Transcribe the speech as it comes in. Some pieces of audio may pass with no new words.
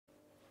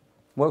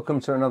Welcome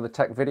to another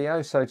tech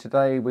video. So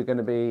today we're going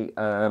to be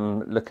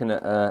looking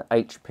at a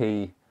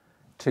HP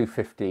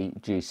 250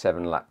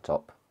 G7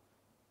 laptop.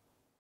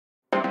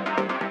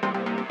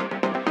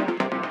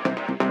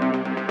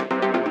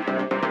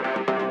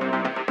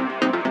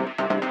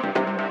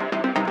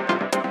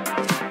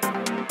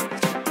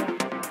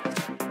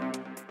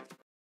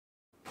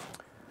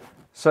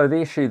 So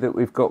the issue that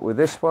we've got with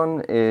this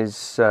one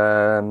is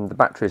the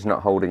battery is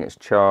not holding its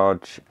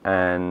charge,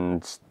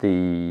 and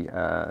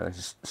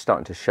it's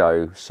starting to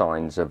show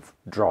signs of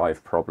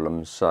drive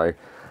problems. So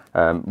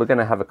we're going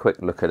to have a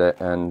quick look at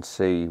it and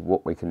see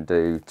what we can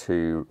do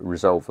to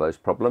resolve those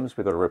problems.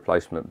 We've got a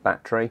replacement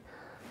battery.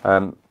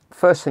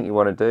 First thing you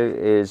want to do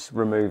is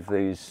remove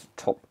these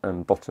top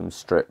and bottom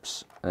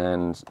strips,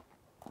 and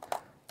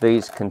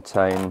these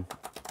contain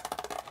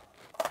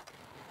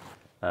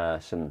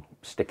some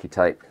sticky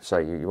tape, so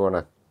you want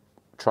to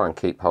try and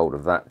keep hold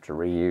of that to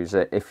reuse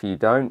it. If you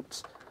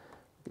can't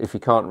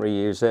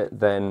reuse it,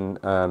 then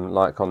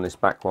like on this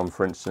back one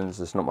for instance,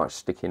 there's not much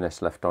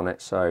stickiness left on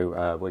it,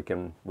 so we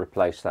can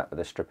replace that with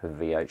a strip of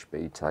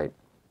VHB tape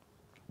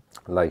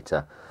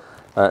later.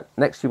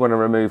 Next you want to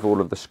remove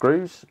all of the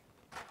screws.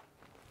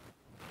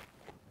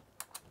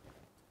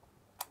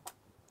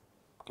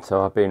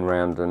 So I've been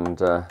round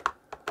and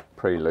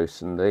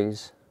pre-loosened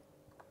these,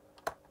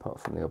 apart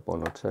from the odd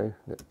one or two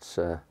that's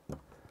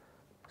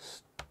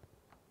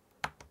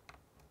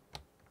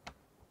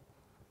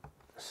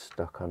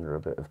stuck under a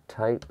bit of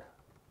tape,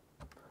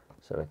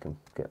 so we can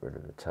get rid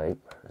of the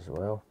tape as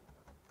well.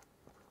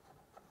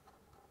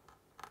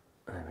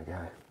 There we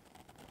go.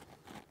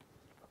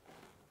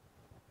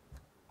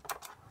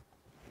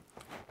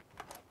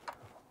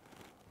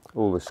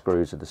 All the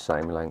screws are the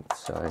same length,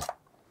 so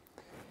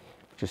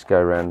just go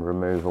around and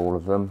remove all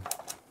of them.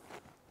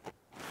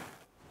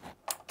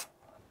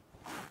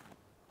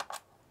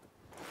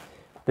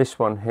 This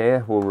one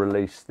here will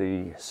release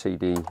the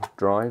CD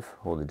drive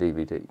or the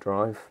DVD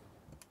drive.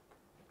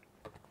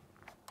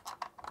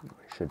 It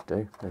should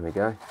do. There we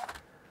go.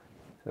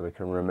 So we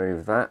can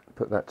remove that,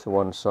 put that to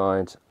one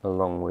side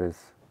along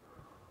with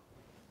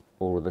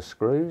all of the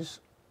screws.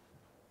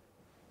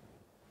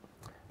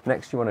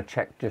 Next you want to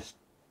check just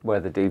where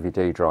the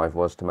DVD drive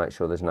was to make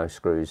sure there's no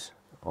screws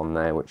on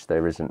there, which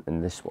there isn't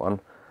in this one.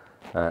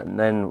 And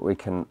then we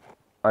can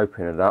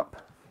open it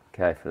up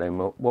carefully, and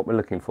what we're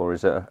looking for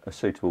is a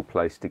suitable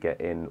place to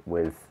get in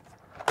with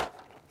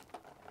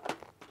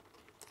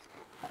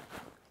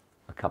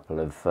a couple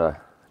of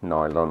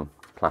nylon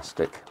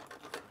plastic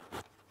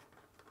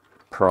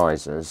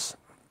prizes.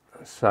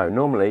 So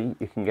normally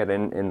you can get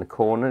in the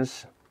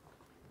corners.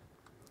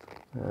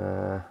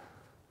 Let's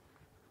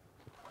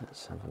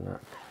have a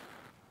look.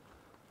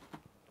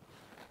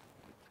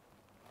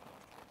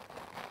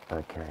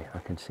 Okay, I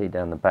can see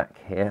down the back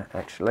here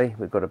actually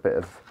we've got a bit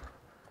of,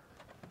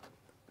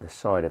 the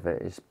side of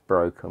it is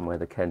broken where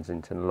the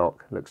Kensington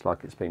lock looks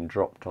like it's been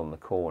dropped on the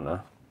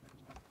corner,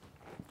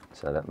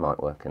 so that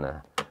might work in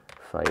our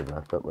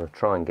favour, but we'll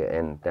try and get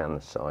in down the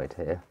side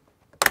here.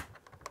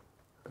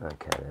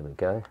 Okay, there we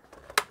go.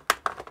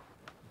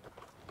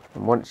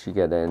 And once you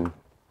get in,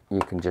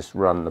 you can just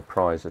run the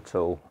prizer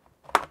tool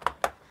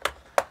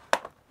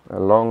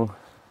along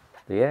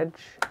the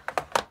edge,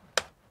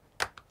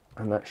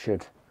 and that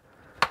should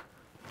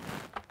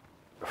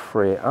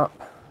free it up.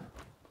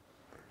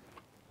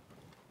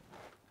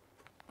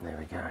 There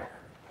we go.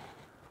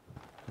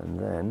 And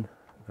then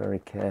very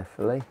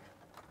carefully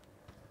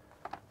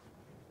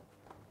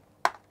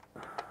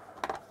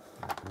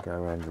go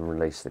around and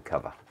release the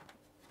cover,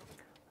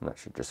 and that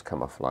should just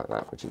come off like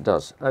that, which it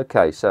does.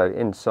 Okay, so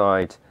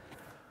inside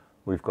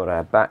we've got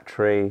our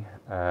battery.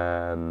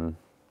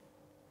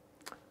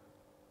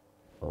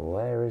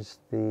 Where is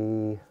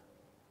the...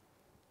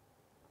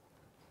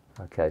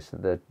 Okay, so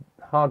the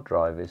hard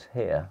drive is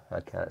here.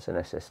 Okay, that's an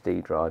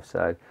SSD drive.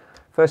 So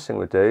first thing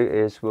we'll do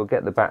is we'll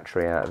get the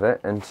battery out of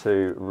it, and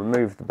to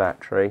remove the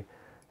battery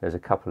there's a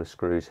couple of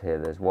screws here.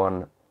 There's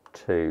 1,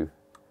 2,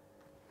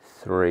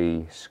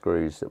 3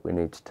 screws that we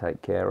need to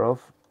take care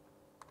of.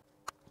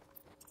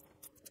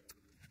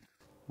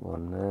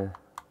 One there,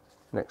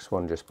 next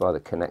one just by the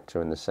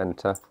connector in the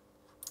center,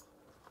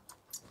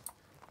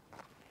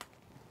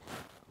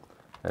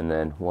 and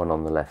then one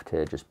on the left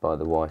here just by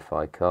the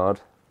Wi-Fi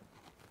card.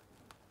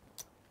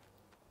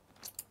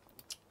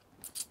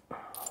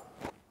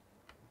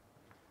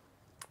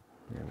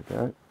 There we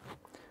go.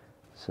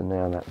 So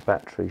now that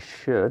battery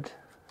should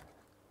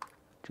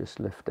just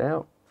lift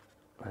out.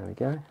 There we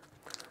go.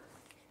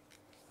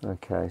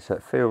 Okay, so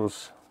it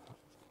feels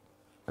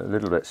a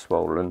little bit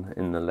swollen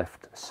in the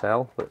left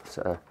cell, but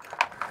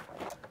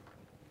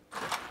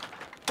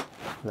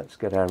let's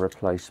get our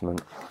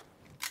replacement.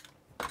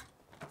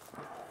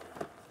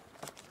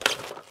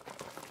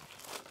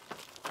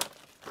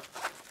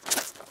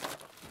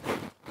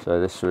 So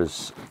this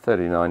was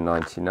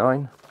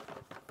 $39.99.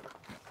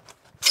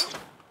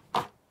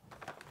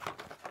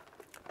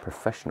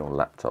 Professional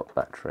laptop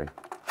battery.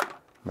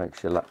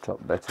 Makes your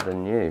laptop better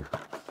than new.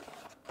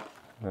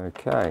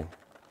 Okay.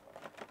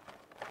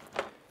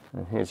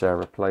 And here's our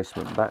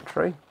replacement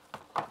battery.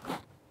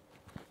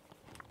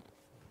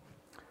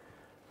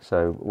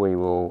 So we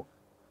will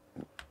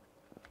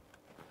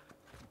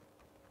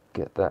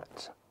get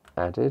that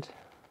added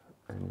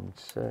and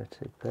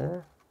inserted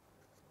there.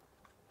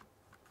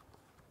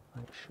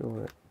 Make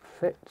sure it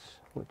fits,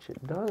 which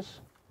it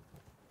does.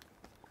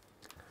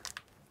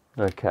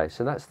 Okay,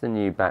 so that's the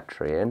new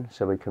battery in,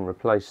 so we can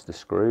replace the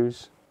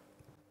screws.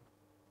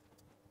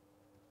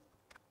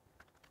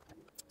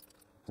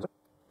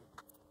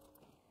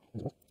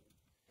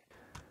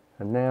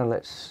 And now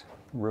let's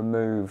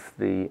remove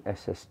the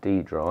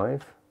SSD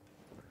drive,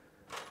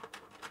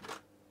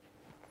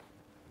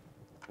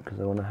 because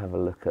I want to have a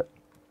look at,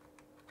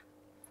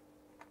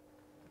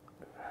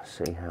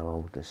 see how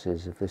old this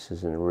is, if this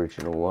is an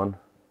original one,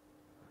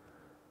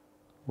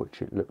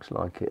 which it looks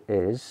like it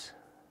is.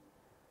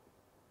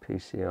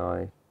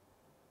 PCI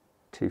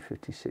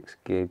 256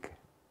 gig,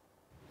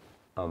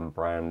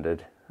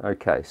 unbranded.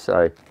 Okay,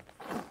 so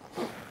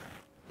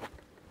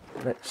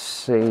let's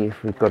see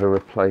if we've got a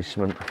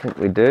replacement. I think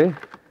we do.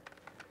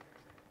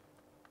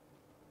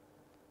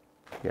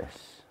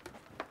 Yes.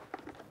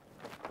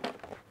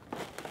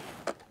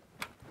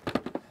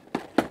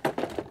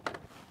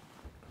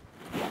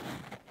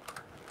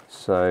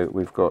 So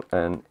we've got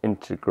an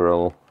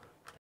integral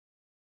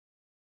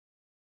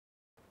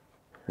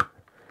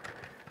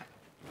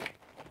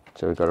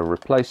so we've got a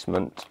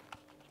replacement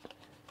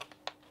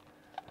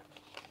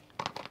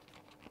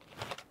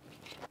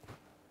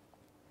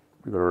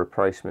we've got a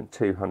replacement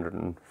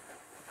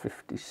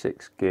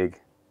 256 gig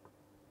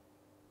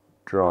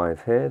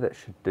drive here that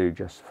should do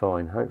just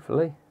fine,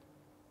 hopefully.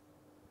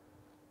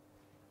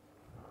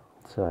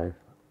 So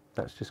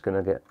that's just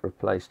going to get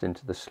replaced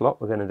into the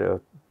slot. We're going to do a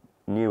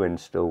new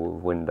install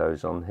of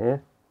Windows on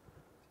here.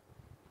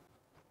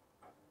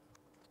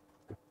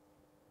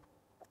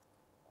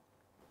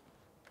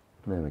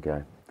 There we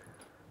go.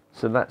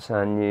 So that's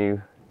our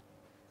new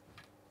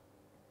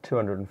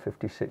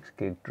 256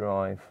 gig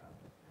drive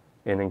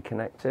in and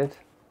connected.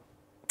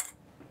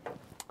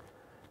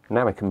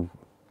 Now we can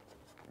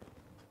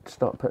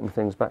start putting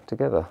things back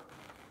together.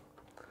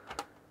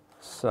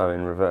 So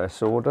in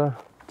reverse order,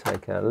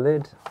 take our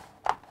lid,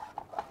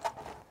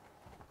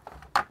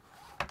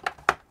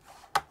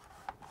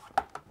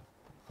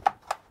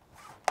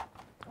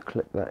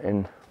 clip that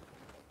in.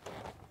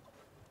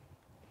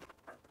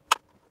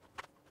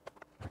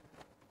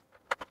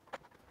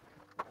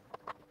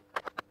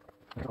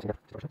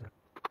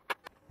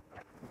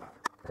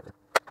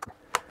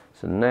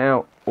 So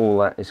now all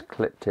that is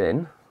clipped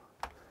in.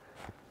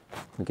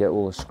 We get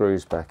all the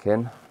screws back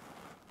in.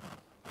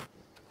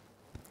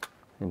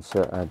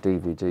 Insert our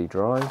DVD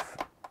drive.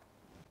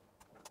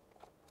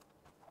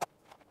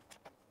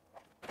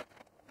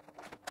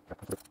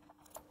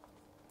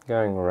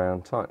 Going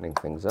around tightening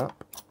things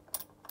up.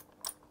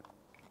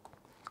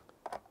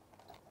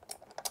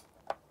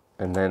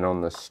 And then on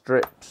the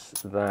strips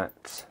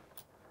that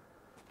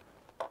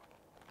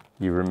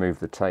you remove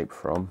the tape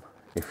from,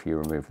 if you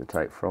remove the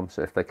tape from,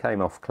 so if they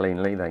came off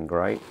cleanly, then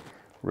great,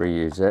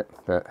 reuse it,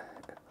 but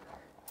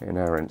in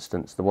our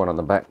instance, the one on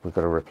the back, we've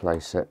got to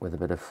replace it with a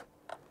bit of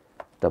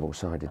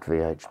double-sided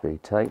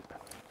VHB tape.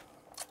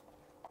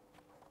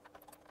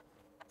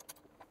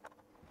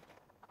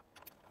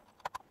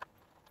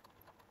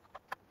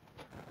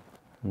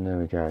 And there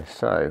we go.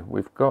 So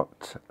we've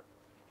got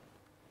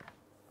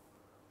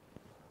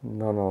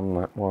none on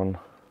that one.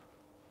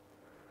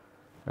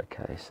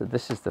 Okay, so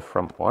this is the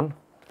front one.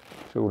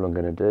 So all I'm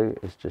going to do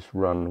is just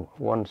run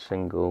one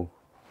single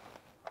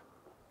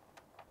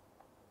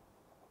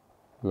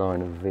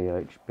line of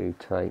VHB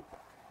tape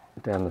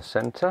down the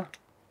centre.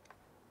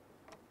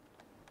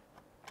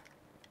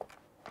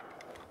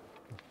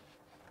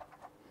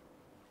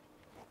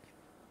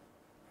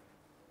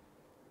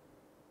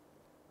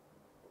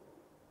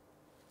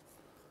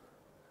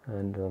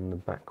 And on the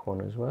back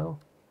one as well.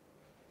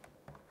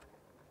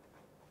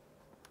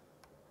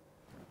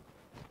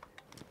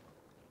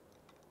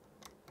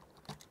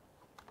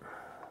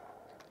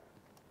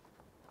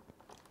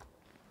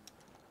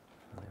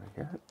 There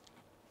we go.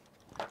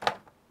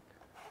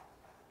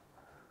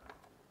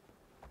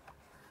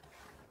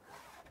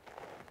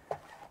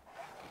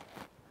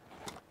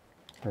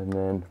 And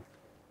then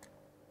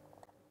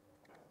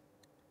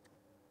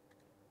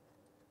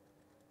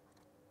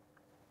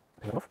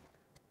off.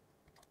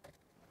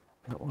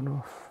 That one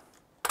off.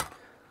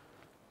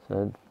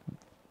 So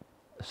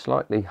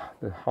slightly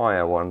the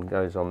higher one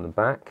goes on the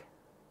back.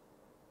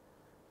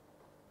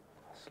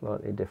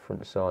 Slightly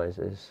different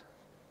sizes.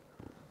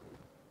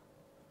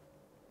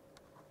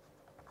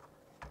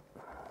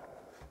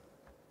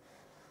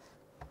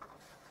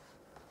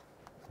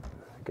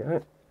 There we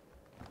go.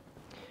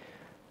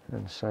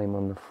 And same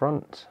on the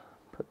front.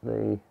 Put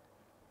the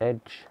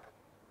edge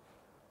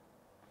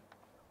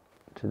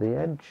to the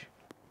edge.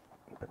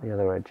 Put the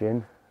other edge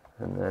in.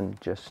 And then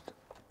just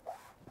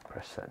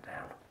press that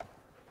down.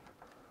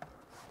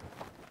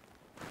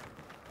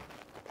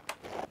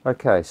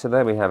 Okay, so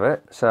there we have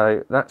it.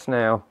 So that's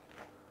now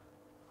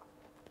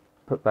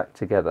put back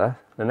together.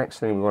 The next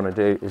thing we want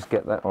to do is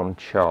get that on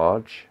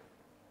charge.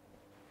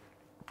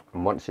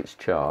 And once it's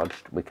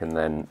charged, we can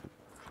then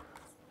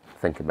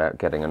think about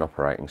getting an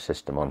operating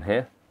system on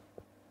here.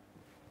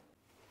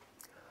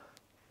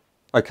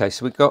 Okay,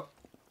 so we've got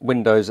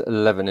Windows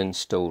 11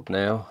 installed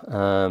now.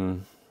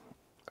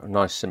 A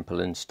nice simple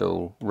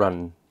install,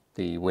 run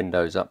the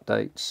Windows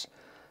updates,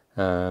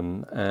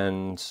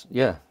 and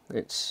yeah,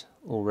 it's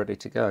all ready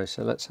to go.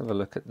 So let's have a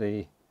look at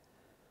the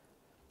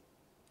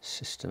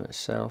system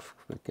itself.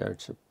 We go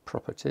to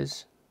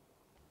properties.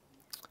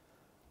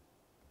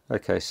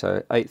 Okay,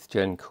 so 8th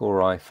gen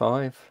Core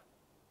i5,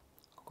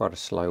 quite a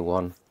slow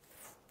one,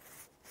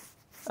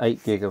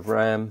 8 gig of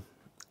RAM,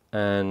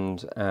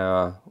 and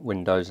our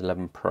Windows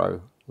 11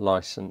 Pro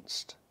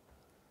licensed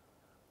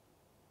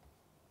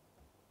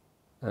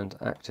and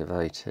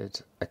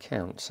activated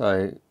account.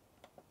 So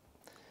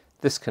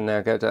this can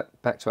now go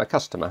back to our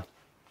customer.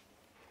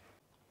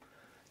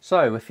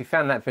 So if you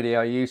found that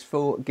video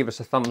useful, give us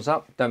a thumbs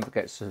up. Don't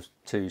forget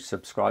to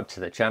subscribe to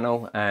the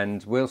channel,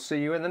 and we'll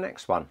see you in the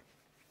next one.